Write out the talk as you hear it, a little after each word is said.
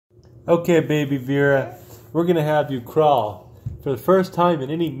Okay, baby Vera, we're gonna have you crawl for the first time in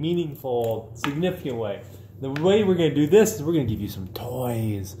any meaningful, significant way. The way we're gonna do this is we're gonna give you some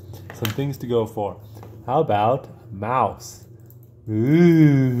toys, some things to go for. How about a mouse?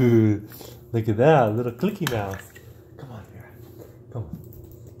 Ooh, look at that, a little clicky mouse. Come on, Vera, come on.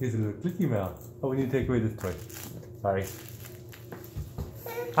 Here's a little clicky mouse. Oh, we need to take away this toy. Sorry.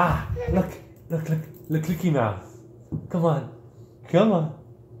 Ah, look, clicky mouse. Come on, come on.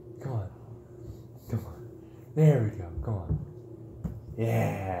 Come on. Come on. There we go. Come on.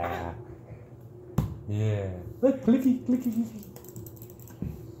 Yeah. Yeah. Look, clicky.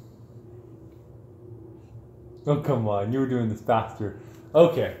 Oh, come on. You were doing this faster.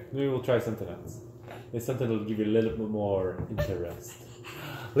 Okay. Maybe we'll try something else. It's something that'll give you a little bit more interest.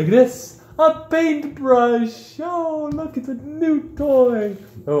 Look at this. A paintbrush. Oh, look. It's a new toy.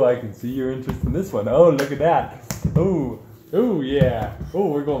 Oh, I can see your interest in this one. Oh, look at that. Oh, yeah. Oh,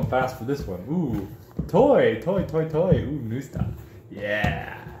 we're going fast for this one. Ooh, toy. Ooh, new stuff.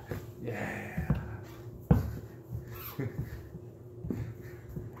 Yeah.